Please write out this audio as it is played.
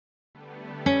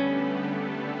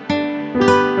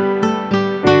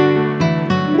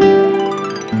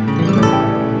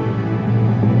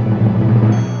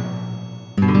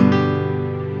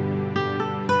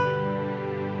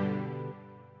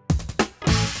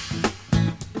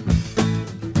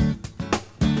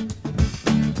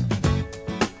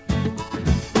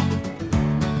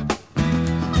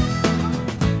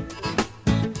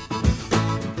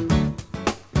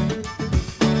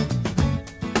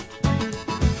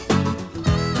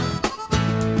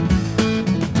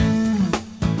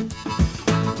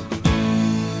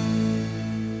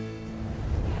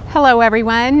Hello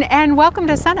everyone, and welcome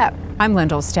to SUNUP. I'm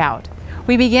Lyndall Stout.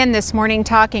 We begin this morning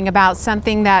talking about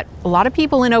something that a lot of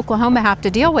people in Oklahoma have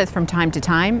to deal with from time to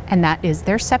time, and that is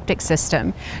their septic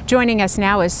system. Joining us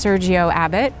now is Sergio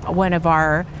Abbott, one of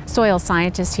our soil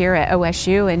scientists here at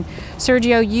OSU. And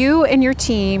Sergio, you and your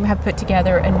team have put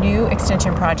together a new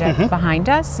extension project behind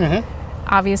us.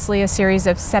 Obviously a series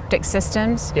of septic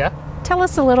systems. Yeah. Tell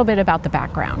us a little bit about the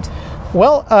background.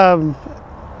 Well,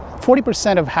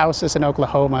 40% of houses in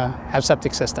Oklahoma have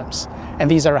septic systems,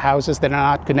 and these are houses that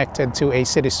are not connected to a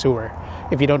city sewer.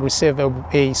 If you don't receive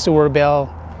a sewer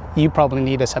bill, you probably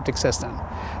need a septic system.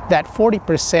 That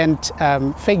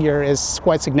 40% figure is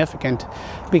quite significant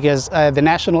because the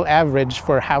national average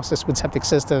for houses with septic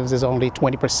systems is only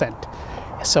 20%.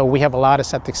 So we have a lot of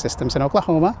septic systems in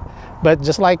Oklahoma, but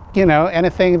just like, you know,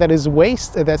 anything that is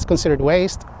waste, that's considered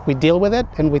waste, we deal with it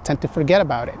and we tend to forget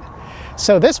about it.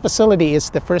 So this facility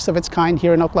is the first of its kind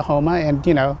here in Oklahoma and,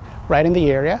 you know, right in the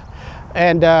area.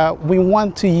 And we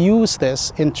want to use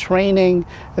this in training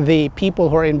the people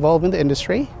who are involved in the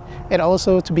industry, and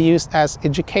also to be used as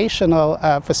educational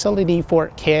facility for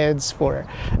kids, for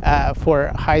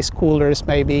high schoolers,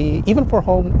 maybe even for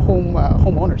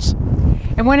homeowners.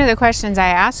 And one of the questions I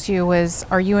asked you was,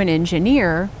 are you an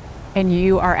engineer? And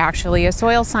you are actually a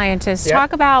soil scientist. Yep.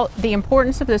 Talk about the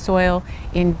importance of the soil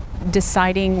in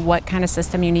deciding what kind of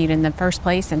system you need in the first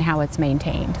place and how it's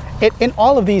maintained. In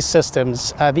all of these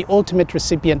systems, the ultimate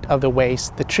recipient of the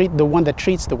waste, the one that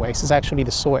treats the waste, is actually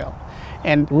the soil.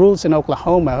 And rules in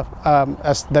Oklahoma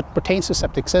as that pertains to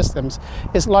septic systems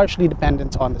is largely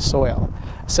dependent on the soil.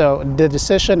 So the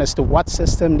decision as to what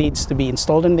system needs to be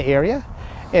installed in the area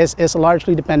is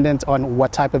largely dependent on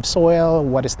what type of soil,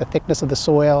 what is the thickness of the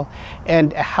soil,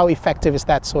 and how effective is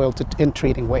that soil in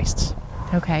treating wastes.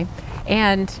 Okay.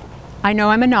 And I know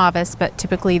I'm a novice, but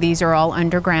typically these are all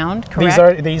underground,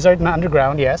 correct? These are not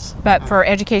underground, yes. But for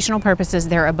educational purposes,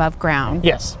 they're above ground.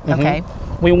 Yes. Okay.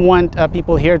 We want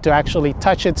people here to actually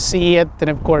touch it, see it, and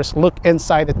of course look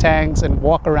inside the tanks and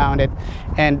walk around it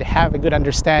and have a good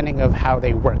understanding of how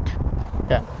they work.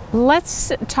 Yeah.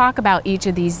 Let's talk about each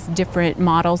of these different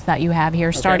models that you have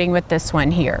here, starting with this one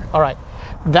here. All right.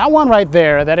 That one right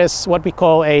there, that is what we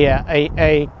call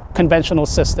a conventional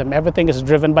system. Everything is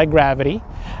driven by gravity.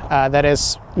 That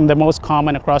is the most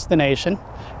common across the nation,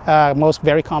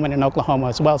 very common in Oklahoma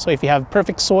as well. So if you have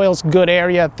perfect soils, good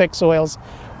area, thick soils,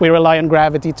 we rely on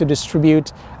gravity to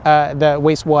distribute the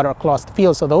wastewater across the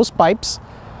field. So those pipes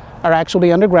are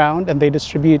actually underground and they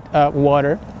distribute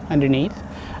water underneath.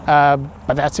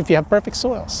 But that's if you have perfect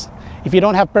soils. If you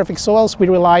don't have perfect soils, we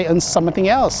rely on something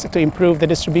else to improve the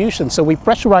distribution. So we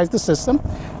pressurize the system.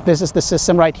 This is the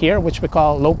system right here, which we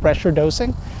call low pressure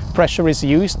dosing. Pressure is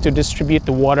used to distribute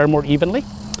the water more evenly.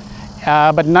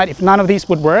 But if none of these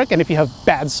would work, and if you have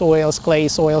bad soils, clay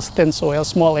soils, thin soils,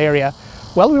 small area,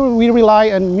 well, we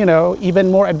rely on, you know,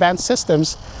 even more advanced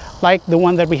systems like the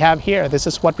one that we have here. This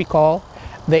is what we call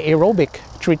the aerobic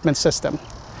treatment system.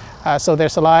 So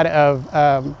there's a lot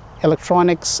of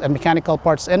electronics and mechanical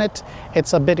parts in it.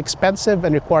 It's a bit expensive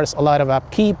and requires a lot of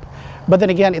upkeep, but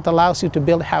then again, it allows you to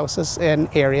build houses in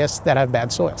areas that have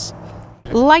bad soils.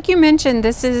 Like you mentioned,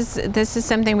 this is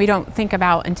something we don't think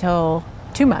about until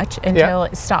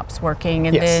it stops working,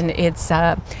 and then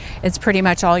it's pretty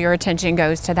much all your attention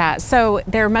goes to that. So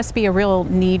there must be a real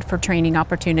need for training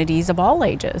opportunities of all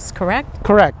ages, correct?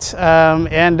 Correct.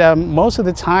 Most of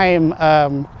the time,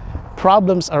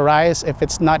 problems arise if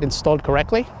it's not installed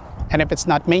correctly and if it's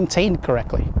not maintained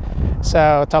correctly.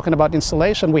 So talking about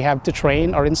installation, we have to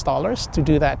train our installers to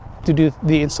do that, to do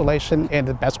the installation in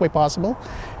the best way possible.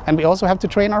 And we also have to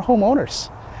train our homeowners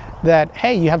that,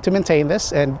 hey, you have to maintain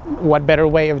this, and what better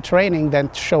way of training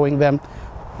than showing them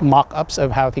mock-ups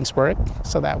of how things work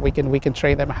so that we can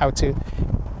train them how to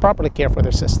properly care for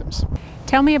their systems.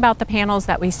 Tell me about the panels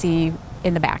that we see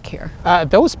in the back here.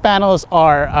 Those panels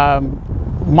are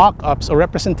mock-ups or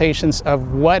representations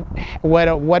of what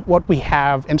we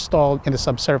have installed in the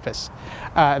subsurface.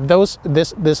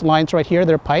 This lines right here,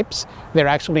 they're pipes. They're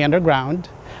actually underground,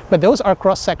 but those are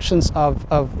cross sections of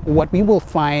what we will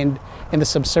find in the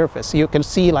subsurface. You can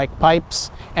see like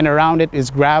pipes, and around it is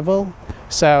gravel.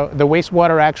 So the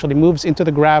wastewater actually moves into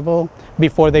the gravel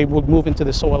before they would move into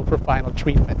the soil for final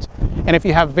treatment. And if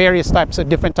you have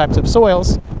different types of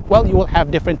soils, well, you will have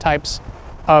different types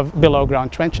of below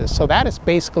ground trenches. So that is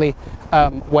basically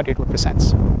what it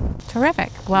represents.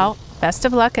 Terrific. Well, best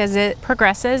of luck as it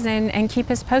progresses, and keep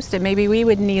us posted. Maybe we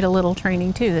would need a little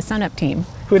training too, the SUNUP team.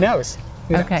 Who knows?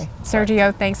 Okay.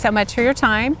 Sergio, thanks so much for your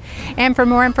time. And for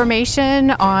more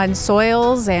information on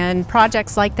soils and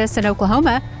projects like this in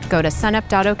Oklahoma, go to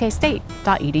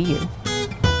sunup.okstate.edu.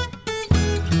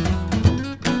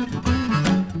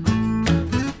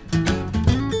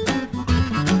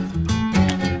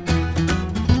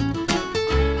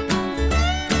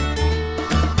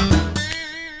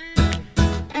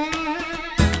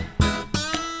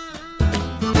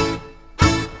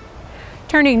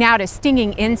 Turning now to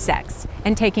stinging insects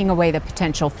and taking away the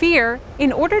potential fear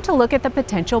in order to look at the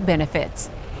potential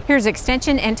benefits. Here's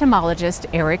Extension entomologist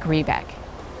Eric Rebeck.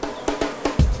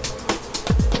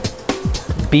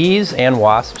 Bees and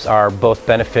wasps are both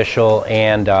beneficial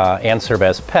and serve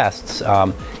as pests.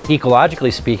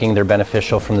 Ecologically speaking, they're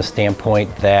beneficial from the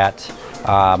standpoint that,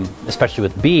 especially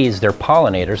with bees, they're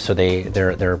pollinators, so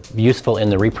they're useful in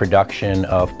the reproduction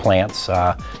of plants.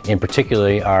 In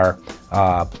particular, are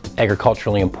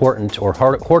agriculturally important or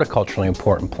horticulturally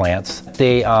important plants.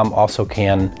 They also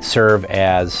can serve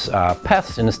as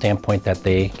pests in the standpoint that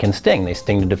they can sting. They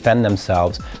sting to defend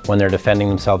themselves. When they're defending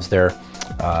themselves, they're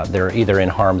either in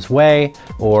harm's way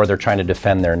or they're trying to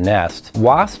defend their nest.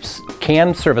 Wasps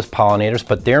can serve as pollinators,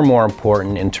 but they're more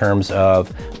important in terms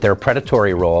of their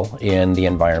predatory role in the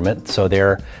environment. So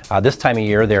they're this time of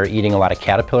year they're eating a lot of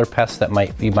caterpillar pests that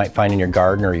you might find in your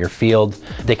garden or your field.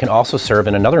 They can also serve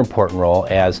in another important role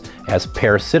as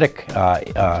parasitic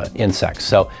insects.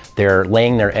 So they're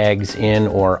laying their eggs in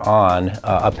or on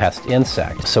a pest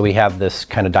insect. So we have this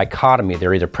kind of dichotomy.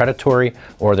 They're either predatory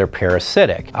or they're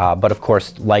parasitic. But of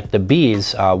course, like the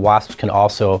bees, wasps can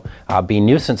also be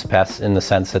nuisance pests in the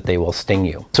sense that they will sting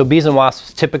you. So bees and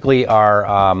wasps typically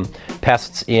are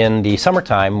pests in the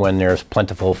summertime when there's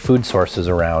plentiful food sources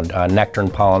around, nectar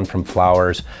and pollen from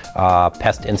flowers,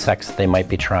 pest insects that they might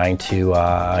be trying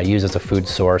to use as a food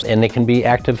source. And they can be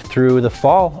active through the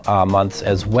fall months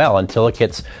as well until it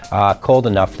gets cold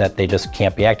enough that they just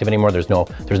can't be active anymore. There's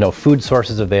no food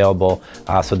sources available,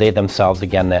 so they themselves,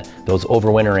 again, those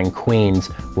overwintering queens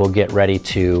will get ready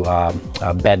to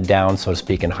bed down, so to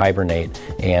speak, and hibernate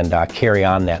and carry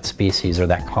on that species or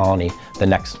that colony the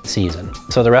next season.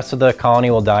 So the rest of the colony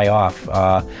will die off.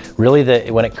 Really,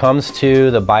 when it comes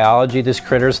to the biology of these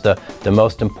critters, the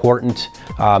most important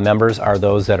members are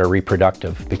those that are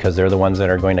reproductive, because they're the ones that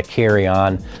are going to carry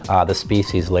on the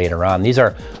species later on. These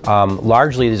are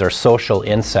largely social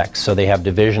insects, so they have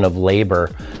division of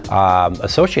labor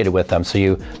associated with them.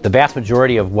 So the vast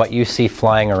majority of what you see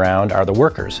flying around are the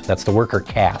workers. That's the worker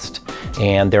caste,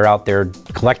 and they're out there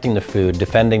collecting the food,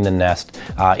 defending the nest.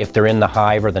 If they're in the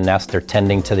hive or the nest, they're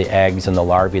tending to the eggs and the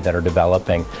larvae that are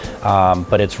developing.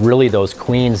 But it's really those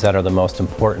queens that are the most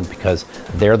important, because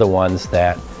they're the ones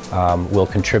that will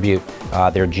contribute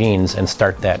their genes and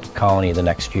start that colony the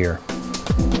next year.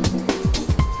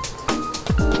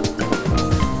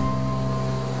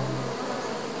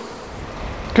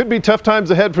 Could be tough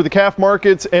times ahead for the calf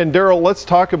markets, and Daryl, let's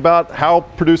talk about how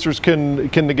producers can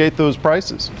negate those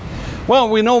prices. Well,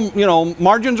 we know,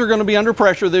 margins are going to be under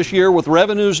pressure this year with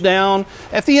revenues down.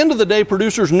 At the end of the day,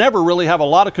 producers never really have a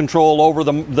lot of control over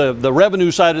the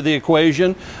revenue side of the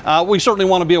equation. We certainly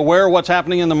want to be aware of what's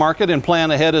happening in the market and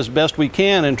plan ahead as best we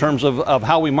can in terms of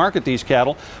how we market these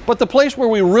cattle. But the place where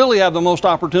we really have the most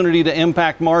opportunity to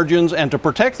impact margins and to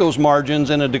protect those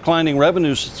margins in a declining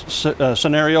revenue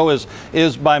scenario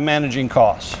is by managing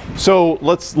costs. So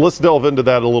let's delve into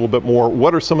that a little bit more.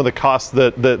 What are some of the costs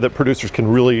that producers can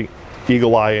really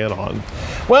eagle eye in on?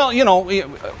 Well,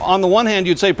 on the one hand,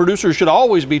 you'd say producers should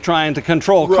always be trying to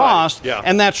control cost, yeah.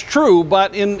 And that's true,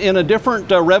 but in a different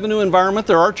revenue environment,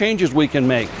 there are changes we can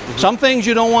make. Some things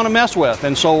you don't want to mess with,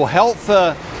 and so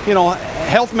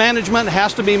health management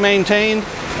has to be maintained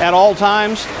at all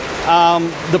times.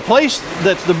 The place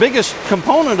that's the biggest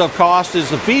component of cost is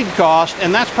the feed cost,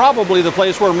 and that's probably the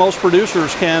place where most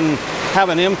producers can have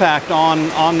an impact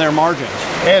on their margins.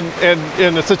 And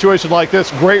in a situation like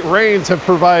this, great rains have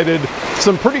provided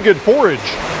some pretty good forage.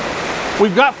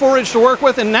 We've got forage to work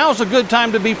with, and now's a good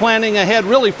time to be planning ahead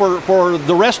really for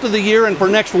the rest of the year and for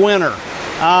next winter.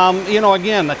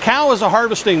 Again, the cow is a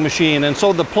harvesting machine, and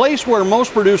so the place where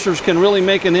most producers can really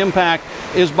make an impact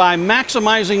is by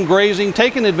maximizing grazing,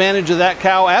 taking advantage of that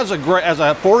cow as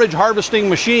a forage harvesting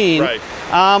machine. Right.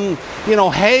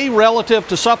 Hay relative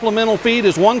to supplemental feed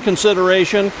is one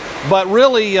consideration, but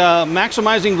really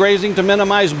maximizing grazing to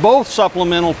minimize both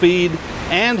supplemental feed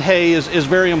and hay is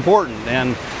very important.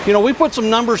 And we put some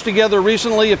numbers together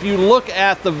recently. If you look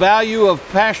at the value of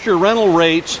pasture rental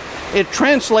rates, it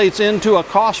translates into a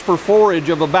cost for forage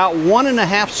of about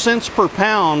 1.5 cents per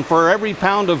pound for every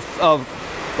pound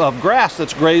of grass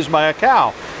that's grazed by a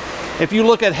cow. If you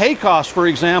look at hay costs, for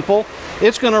example,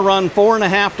 it's going to run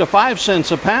 4.5 to 5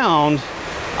 cents a pound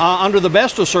under the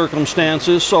best of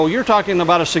circumstances. So you're talking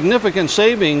about a significant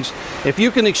savings if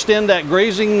you can extend that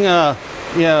grazing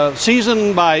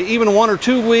season by even 1 or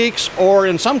 2 weeks, or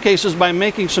in some cases by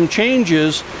making some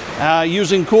changes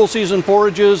using cool season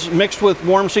forages mixed with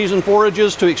warm season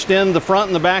forages to extend the front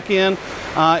and the back end.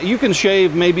 You can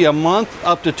shave maybe a month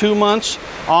up to 2 months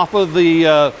off of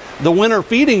the winter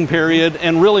feeding period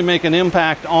and really make an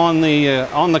impact on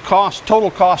the cost,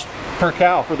 total cost per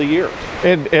cow for the year.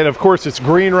 And of course it's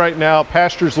green right now,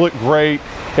 pastures look great,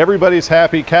 everybody's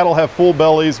happy, cattle have full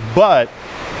bellies, but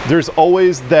there's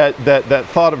always that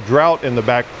thought of drought in the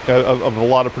back of a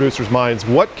lot of producers' minds.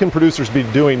 What can producers be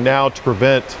doing now to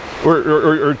prevent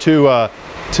or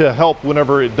to help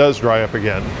whenever it does dry up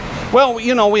again? Well,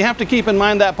 you know, we have to keep in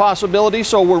mind that possibility.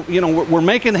 So we're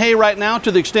making hay right now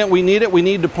to the extent we need it. We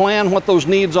need to plan what those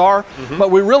needs are, but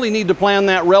we really need to plan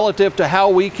that relative to how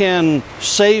we can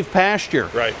save pasture.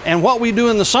 Right. And what we do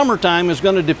in the summertime is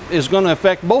going to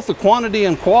affect both the quantity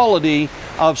and quality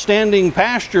of standing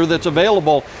pasture that's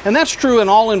available. And that's true in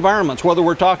all environments, whether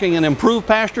we're talking an improved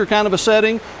pasture kind of a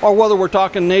setting or whether we're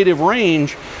talking native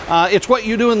range. It's what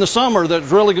you do in the summer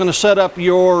that's really going to set up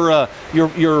your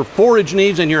forage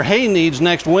needs and your hay needs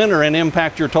next winter and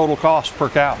impact your total cost per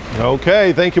cow.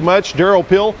 Okay, thank you much. Darrell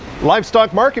Pill,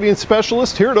 Livestock Marketing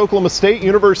Specialist here at Oklahoma State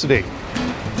University.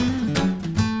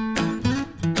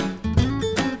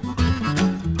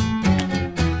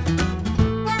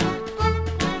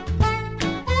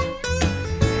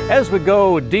 As we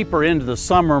go deeper into the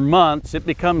summer months, it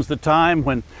becomes the time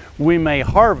when we may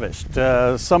harvest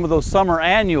some of those summer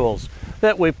annuals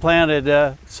that we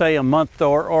planted, say, a month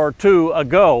or two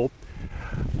ago.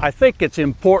 I think it's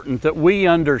important that we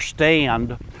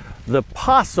understand the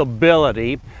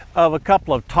possibility of a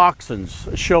couple of toxins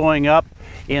showing up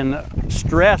in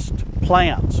stressed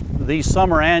plants. These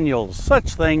summer annuals,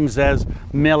 such things as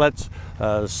millets,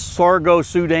 sorghum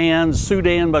Sudans,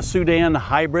 Sudan by Sudan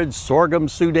hybrids, sorghum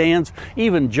Sudans,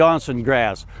 even Johnson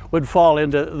grass would fall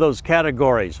into those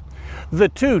categories. The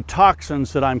two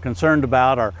toxins that I'm concerned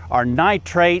about are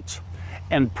nitrates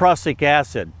and prussic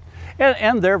acid.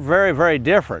 And they're very, very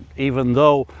different, even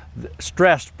though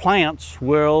stressed plants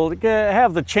will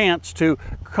have the chance to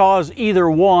cause either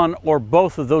one or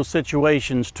both of those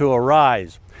situations to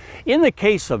arise. In the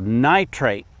case of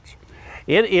nitrates,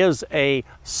 it is a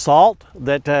salt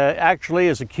that actually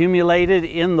is accumulated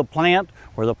in the plant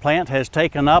where the plant has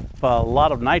taken up a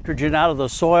lot of nitrogen out of the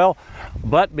soil,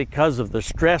 but because of the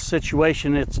stress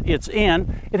situation it's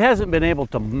in, it hasn't been able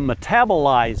to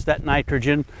metabolize that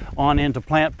nitrogen on into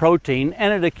plant protein,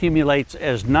 and it accumulates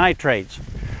as nitrates.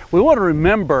 We want to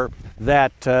remember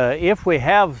that if we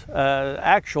have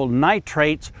actual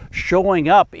nitrates showing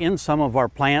up in some of our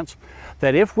plants,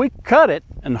 that if we cut it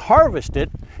and harvest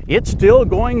it, it's still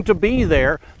going to be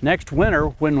there next winter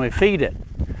when we feed it.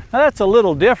 Now that's a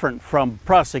little different from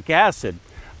prussic acid.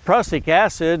 Prussic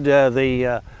acid,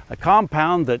 a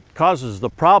compound that causes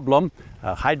the problem,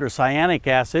 hydrocyanic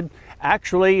acid,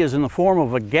 actually is in the form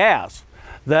of a gas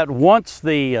that once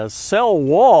the cell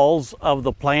walls of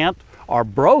the plant are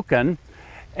broken,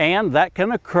 and that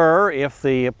can occur if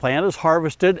the plant is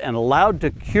harvested and allowed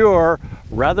to cure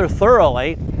rather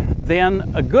thoroughly,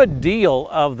 then a good deal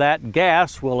of that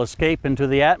gas will escape into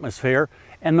the atmosphere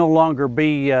and no longer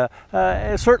be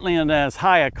certainly in as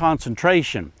high a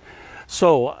concentration.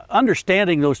 So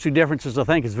understanding those two differences, I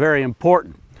think, is very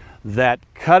important. That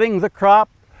cutting the crop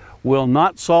will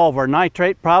not solve our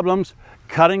nitrate problems.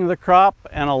 Cutting the crop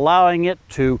and allowing it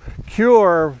to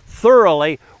cure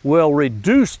thoroughly will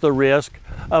reduce the risk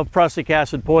of prussic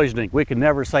acid poisoning. We can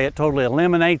never say it totally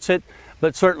eliminates it,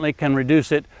 but certainly can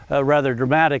reduce it rather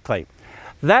dramatically.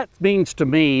 That means to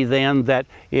me then that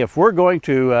if we're going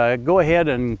to go ahead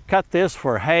and cut this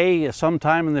for hay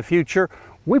sometime in the future,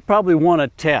 we probably want to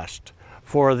test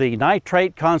for the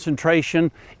nitrate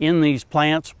concentration in these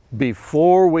plants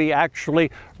before we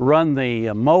actually run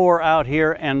the mower out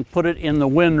here and put it in the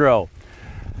windrow.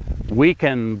 We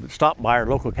can stop by our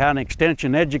local county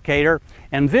extension educator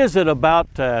and visit about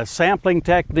sampling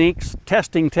techniques,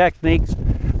 testing techniques.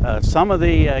 Some of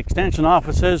the extension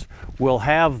offices will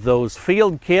have those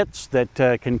field kits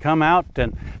that can come out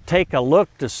and take a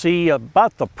look to see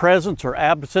about the presence or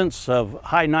absence of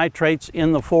high nitrates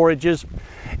in the forages.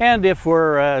 And if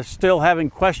we're still having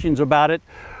questions about it,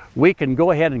 we can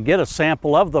go ahead and get a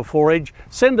sample of the forage,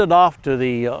 send it off to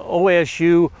the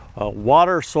OSU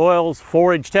Water, Soils,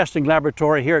 Forage Testing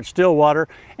Laboratory here at Stillwater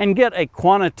and get a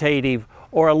quantitative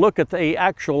or a look at the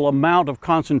actual amount of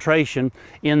concentration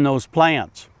in those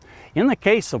plants. In the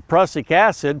case of prussic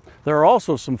acid, there are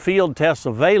also some field tests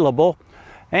available,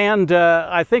 And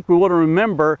I think we want to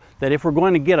remember that if we're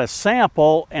going to get a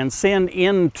sample and send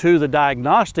into the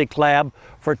diagnostic lab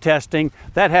for testing,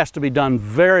 that has to be done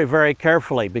very, very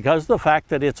carefully, because of the fact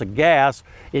that it's a gas,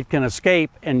 it can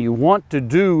escape, and you want to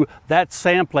do that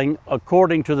sampling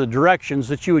according to the directions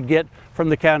that you would get from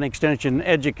the county extension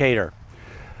educator.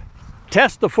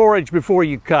 Test the forage before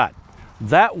you cut.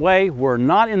 That way we're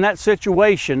not in that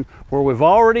situation where we've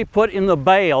already put in the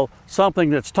bale something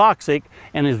that's toxic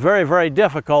and is very, very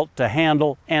difficult to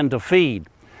handle and to feed.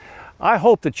 I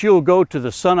hope that you'll go to the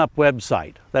SUNUP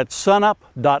website. That's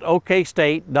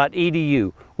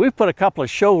sunup.okstate.edu. We've put a couple of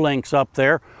show links up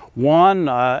there. One,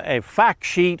 a fact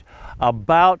sheet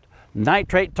about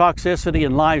nitrate toxicity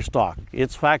in livestock.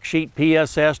 It's fact sheet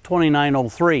PSS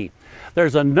 2903.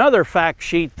 There's another fact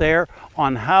sheet there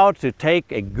on how to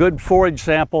take a good forage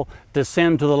sample to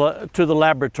send to the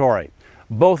laboratory.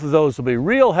 Both of those will be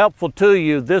real helpful to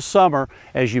you this summer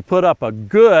as you put up a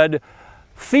good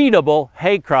feedable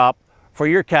hay crop for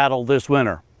your cattle this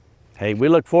winter. Hey, we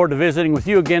look forward to visiting with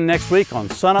you again next week on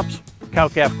SUNUP's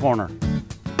Cow-Calf Corner.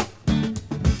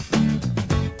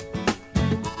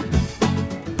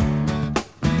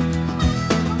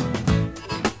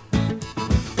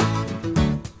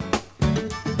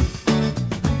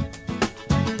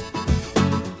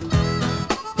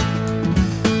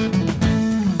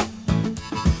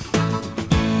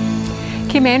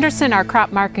 Kim Anderson, our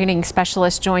crop marketing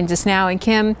specialist, joins us now. And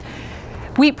Kim,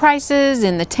 wheat prices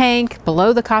in the tank,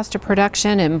 below the cost of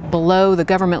production and below the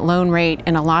government loan rate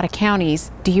in a lot of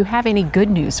counties. Do you have any good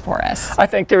news for us? I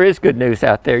think there is good news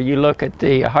out there. You look at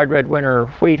the hard red winter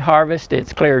wheat harvest,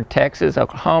 it's cleared Texas,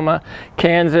 Oklahoma,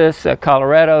 Kansas,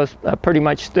 Colorado's pretty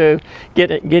much through,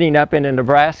 getting up into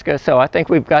Nebraska. So I think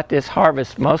we've got this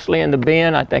harvest mostly in the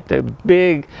bin. I think the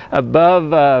big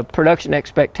above production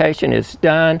expectation is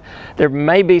done. There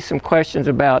may be some questions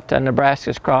about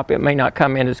Nebraska's crop. It may not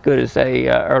come in as good as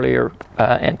they earlier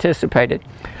anticipated.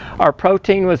 Our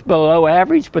protein was below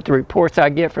average, but the reports I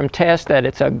get from tests that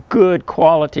it's a good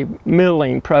quality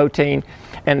milling protein,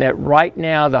 and that right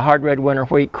now the hard red winter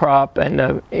wheat crop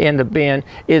and in the bin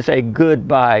is a good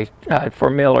buy for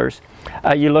millers.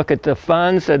 You look at the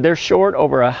funds, they're short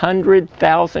over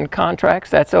 100,000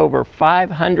 contracts. That's over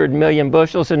 500 million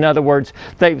bushels. In other words,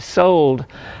 they've sold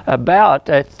about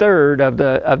a third of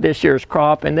this year's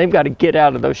crop, and they've got to get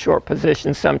out of those short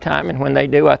positions sometime. And when they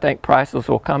do, I think prices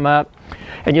will come up.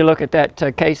 And you look at that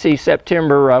KC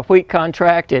September wheat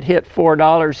contract, it hit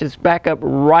 $4. It's back up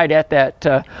right at that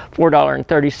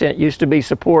 $4.30. Used to be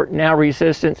support, now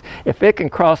resistance. If it can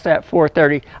cross that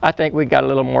 $4.30, I think we've got a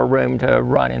little more room to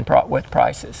run with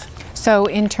prices. So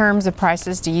in terms of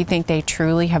prices, do you think they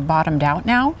truly have bottomed out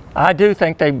now? I do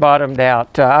think they bottomed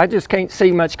out. I just can't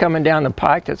see much coming down the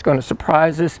pike that's going to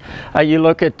surprise us. You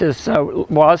look at this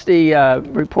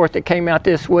WASDE report that came out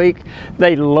this week.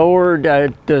 They lowered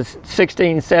the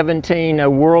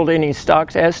 16-17 world ending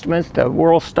stocks estimates. The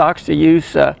world stocks to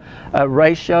use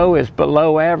ratio is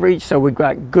below average, so we've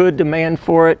got good demand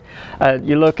for it.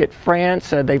 You look at France,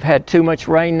 they've had too much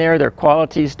rain there. Their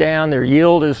quality's down, their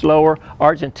yield is lower.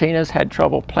 Argentina's had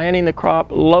trouble planting the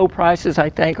crop. Low prices, I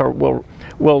think, will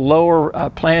lower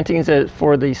plantings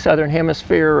for the southern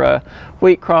hemisphere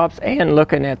wheat crops, and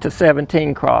looking at the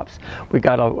 17 crops. We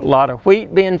got a lot of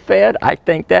wheat being fed. I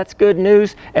think that's good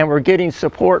news, and we're getting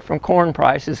support from corn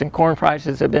prices, and corn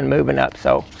prices have been moving up.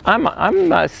 So I'm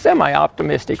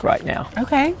semi-optimistic right now.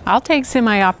 Okay, I'll take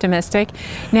semi-optimistic.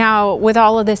 Now, with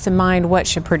all of this in mind, what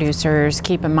should producers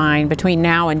keep in mind between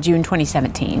now and June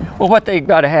 2017? Well, what they've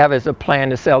got to have is a plan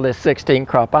to sell this 16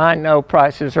 crop. I know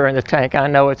prices are in the tank. I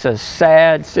know it's a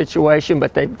sad situation,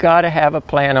 but they've got to have a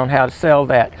plan on how to sell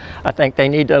that. I think they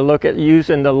need to look at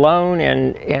using the loan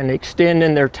and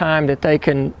extending their time that they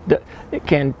can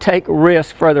take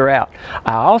risk further out.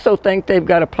 I also think they've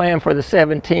got a plan for the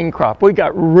 17 crop. We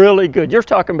got really good. You're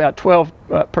talking about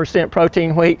 12%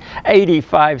 protein wheat,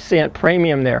 85-cent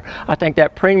premium there. I think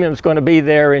that premium is going to be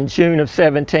there in June of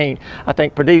 17. I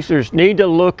think producers need to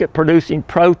look at producing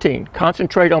protein,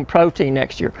 concentrate on protein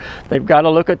next year. They've got to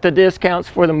look at the discounts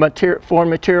for the foreign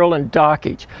material and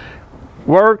dockage.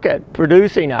 Work at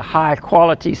producing a high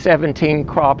quality 17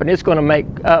 crop, and it's going to make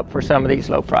up for some of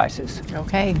these low prices.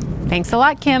 Okay, thanks a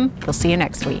lot, Kim. We'll see you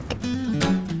next week.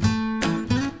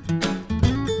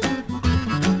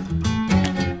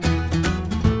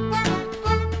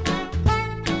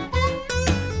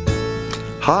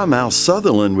 Hi, I'm Al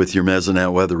Sutherland with your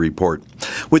Mesonet Weather Report.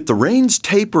 With the rains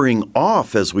tapering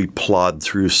off as we plod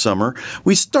through summer,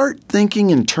 we start thinking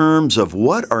in terms of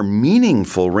what are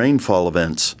meaningful rainfall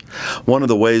events. One of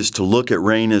the ways to look at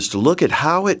rain is to look at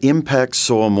how it impacts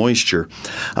soil moisture.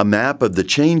 A map of the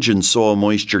change in soil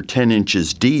moisture 10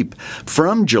 inches deep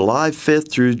from July 5th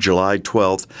through July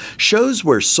 12th shows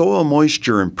where soil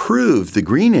moisture improved, the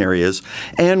green areas,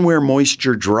 and where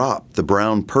moisture dropped, the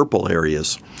brown-purple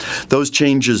areas. Those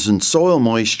changes in soil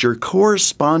moisture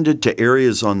corresponded to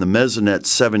areas on the Mesonet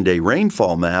 7-day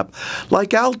rainfall map,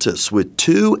 like Altus, with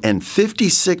 2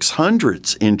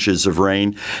 56/100 inches of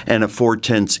rain and a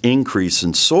 4/10 increase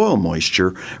in soil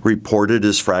moisture reported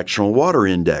as fractional water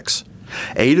index.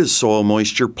 Ada's soil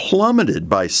moisture plummeted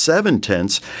by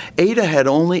 7/10. Ada had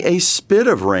only a spit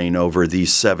of rain over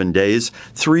these 7 days,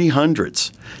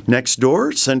 3/100. Next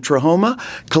door, Centrahoma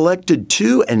collected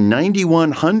 2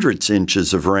 91/100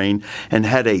 inches of rain and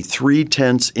had a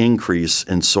 3/10 increase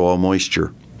in soil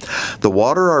moisture. The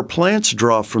water our plants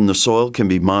draw from the soil can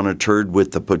be monitored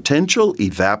with the potential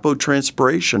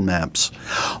evapotranspiration maps.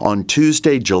 On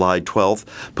Tuesday, July 12th,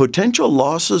 potential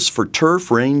losses for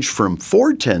turf range from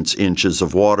 4/10 inches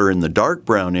of water in the dark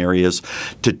brown areas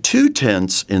to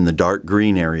 2/10 in the dark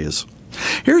green areas.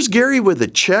 Here's Gary with a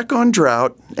check on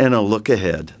drought and a look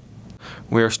ahead.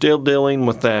 We are still dealing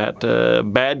with that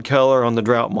bad color on the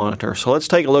drought monitor. So let's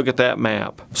take a look at that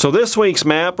map. So this week's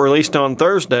map, released on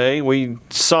Thursday, we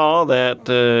saw that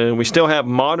we still have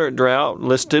moderate drought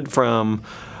listed from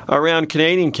around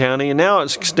Canadian County, and now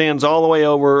it extends all the way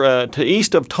over to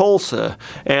east of Tulsa.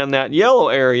 And that yellow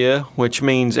area, which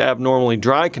means abnormally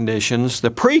dry conditions,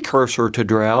 the precursor to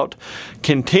drought,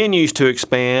 continues to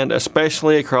expand,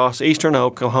 especially across eastern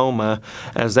Oklahoma,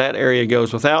 as that area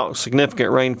goes without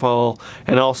significant rainfall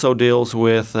and also deals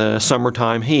with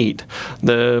summertime heat.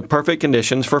 The perfect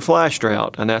conditions for flash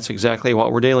drought, and that's exactly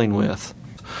what we're dealing with.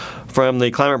 From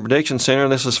the Climate Prediction Center,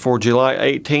 this is for July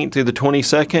 18th through the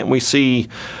 22nd, we see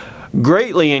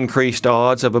greatly increased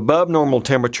odds of above normal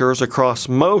temperatures across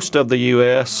most of the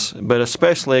U.S., but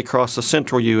especially across the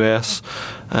central U.S.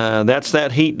 That's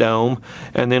that heat dome.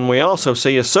 And then we also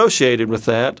see associated with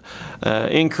that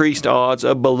increased odds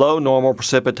of below normal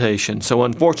precipitation. So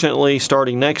unfortunately,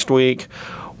 starting next week,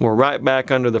 we're right back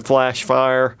under the flash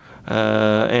fire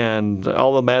and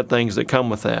all the bad things that come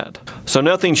with that. So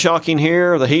nothing shocking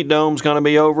here. The heat dome's going to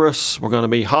be over us. We're going to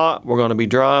be hot. We're going to be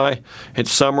dry.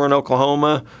 It's summer in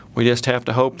Oklahoma. We just have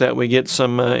to hope that we get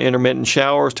some intermittent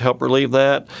showers to help relieve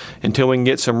that until we can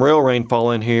get some real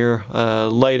rainfall in here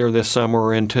later this summer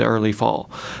or into early fall.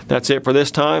 That's it for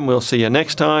this time. We'll see you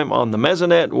next time on the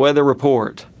Mesonet Weather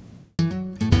Report.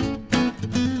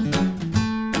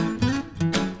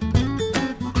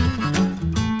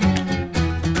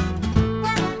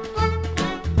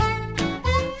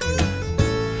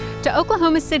 To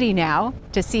Oklahoma City now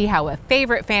to see how a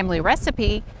favorite family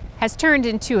recipe has turned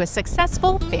into a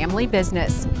successful family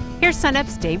business. Here's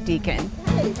SUNUP's Dave Deacon.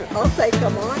 I'll say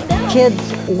come on down.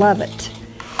 Kids love it.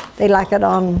 They like it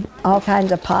on all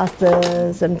kinds of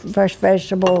pastas and fresh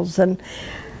vegetables, and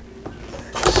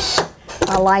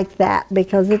I like that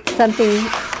because it's something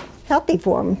healthy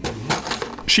for them.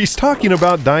 She's talking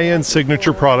about Diane's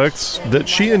signature products that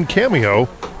she and Cameo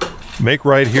make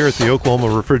right here at the Oklahoma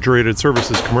Refrigerated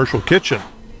Services Commercial Kitchen.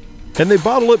 And they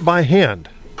bottle it by hand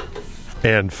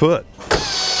and foot.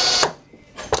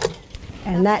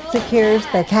 And that secures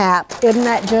the cap. Isn't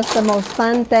that just the most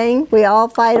fun thing? We all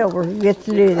fight over who gets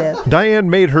to do this. Diane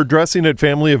made her dressing at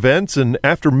family events, and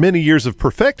after many years of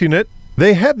perfecting it,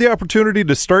 they had the opportunity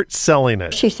to start selling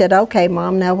it. She said, okay,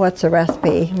 Mom, now what's the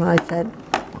recipe? And I said,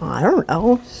 I don't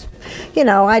know. You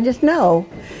know, I just know.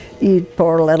 You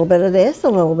pour a little bit of this, a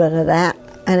little bit of that,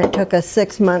 and it took us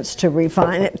 6 months to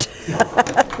refine it.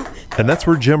 And that's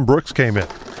where Jim Brooks came in.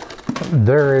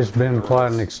 There has been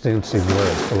quite an extensive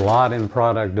list, a lot in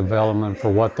product development for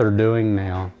what they're doing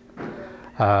now.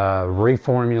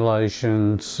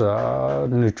 Reformulations,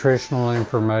 nutritional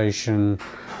information,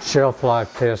 shelf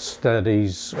life test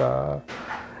studies, you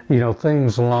know,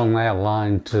 things along that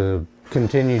line to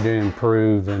continue to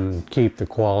improve and keep the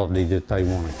quality that they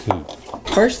want to keep.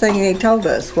 First thing they told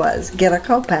us was get a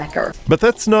co-packer. But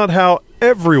that's not how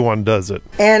everyone does it.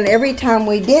 And every time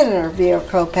we did interview a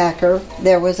co-packer,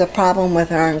 there was a problem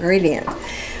with our ingredients.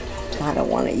 I don't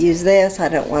want to use this, I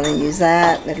don't want to use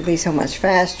that, it'll be so much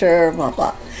faster, blah,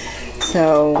 blah.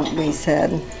 So we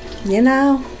said, you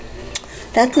know,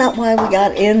 that's not why we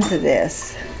got into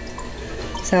this.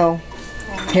 So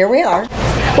here we are.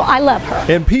 Well, I love her.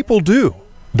 And people do.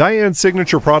 Diane's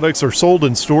signature products are sold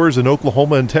in stores in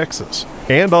Oklahoma and Texas,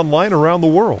 and online around the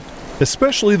world,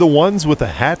 especially the ones with the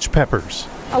hatch peppers.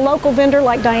 a local vendor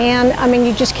like Diane, I mean,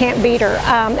 you just can't beat her.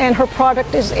 And her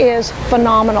product is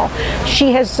phenomenal.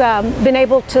 She has been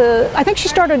able to, I think she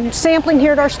started sampling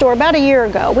here at our store about a year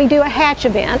ago. We do a hatch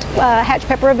event, hatch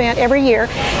pepper event every year,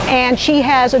 and she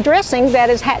has a dressing that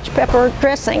is hatch pepper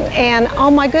dressing. And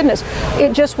oh my goodness,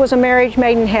 it just was a marriage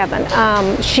made in heaven.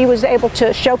 She was able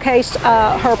to showcase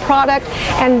her product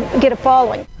and get a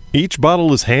following. Each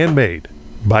bottle is handmade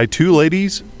by two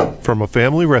ladies from a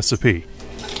family recipe.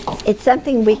 It's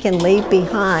something we can leave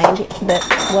behind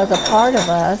that was a part of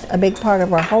us, a big part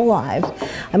of our whole lives.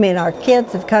 I mean, our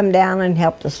kids have come down and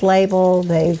helped us label.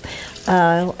 They've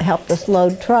helped us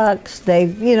load trucks.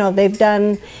 They've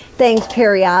done things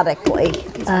periodically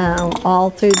all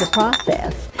through the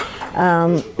process.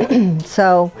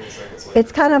 So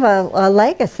it's kind of a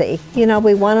legacy. You know,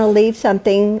 we want to leave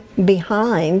something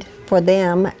behind for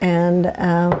them, and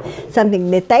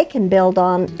something that they can build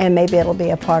on, and maybe it'll be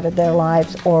a part of their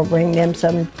lives or bring them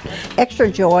some extra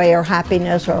joy or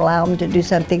happiness or allow them to do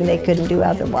something they couldn't do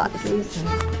otherwise.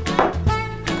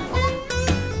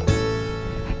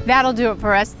 That'll do it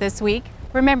for us this week.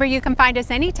 Remember, you can find us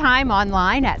anytime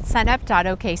online at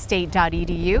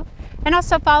sunup.okstate.edu, and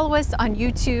also follow us on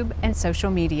YouTube and social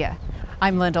media.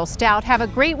 I'm Lyndall Stout. Have a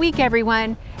great week,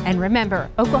 everyone. And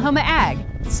remember, Oklahoma Ag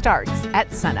starts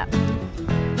at sunup.